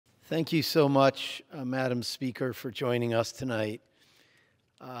Thank you so much, Madam Speaker, for joining us tonight.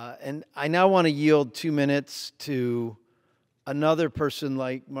 And I now want to yield 2 minutes to another person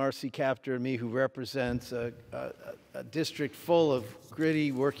like Marcy Kaptur and me, who represents a district full of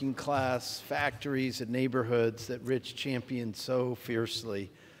gritty working class factories and neighborhoods that Rich championed so fiercely.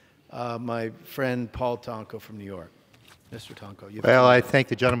 My friend Paul Tonko from New York. Mr. Tonko. Well, I thank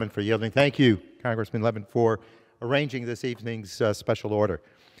the gentleman for yielding. Thank you, Congressman Levin, for arranging this evening's special order.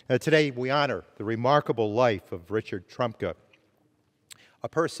 Today, we honor the remarkable life of Richard Trumka, a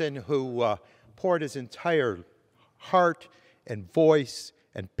person who poured his entire heart and voice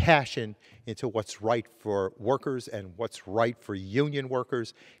and passion into what's right for workers and what's right for union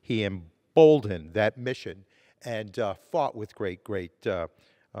workers. He emboldened that mission and fought with great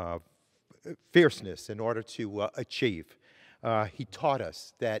fierceness in order to achieve. He taught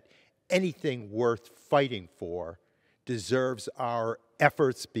us that anything worth fighting for deserves our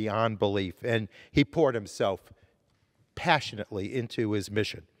efforts beyond belief, and he poured himself passionately into his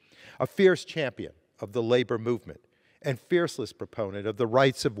mission. A fierce champion of the labor movement and fearless proponent of the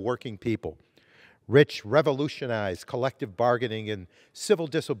rights of working people. Rich revolutionized collective bargaining and civil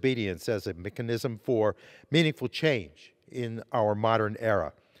disobedience as a mechanism for meaningful change in our modern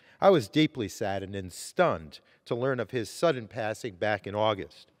era. I was deeply saddened and stunned to learn of his sudden passing back in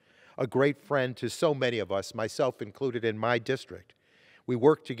August. A great friend to so many of us, myself included in my district. We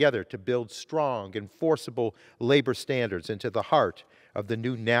worked together to build strong, enforceable labor standards into the heart of the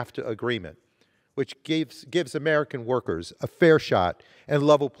new NAFTA agreement, which gives American workers a fair shot and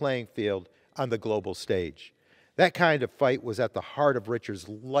level playing field on the global stage. That kind of fight was at the heart of Richard's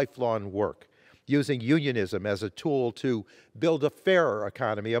lifelong work, using unionism as a tool to build a fairer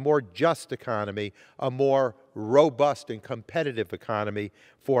economy, a more just economy, a more robust and competitive economy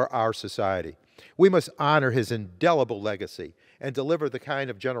for our society. We must honor his indelible legacy and deliver the kind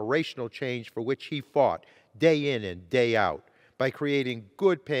of generational change for which he fought day in and day out by creating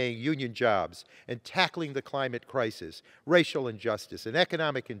good-paying union jobs and tackling the climate crisis, racial injustice, and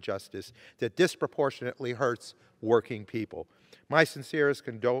economic injustice that disproportionately hurts working people. My sincerest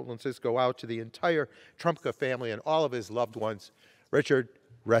condolences go out to the entire Trumka family and all of his loved ones. Richard,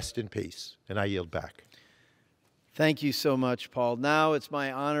 rest in peace. And I yield back. Thank you so much, Paul. Now it's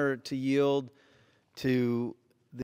my honor to yield to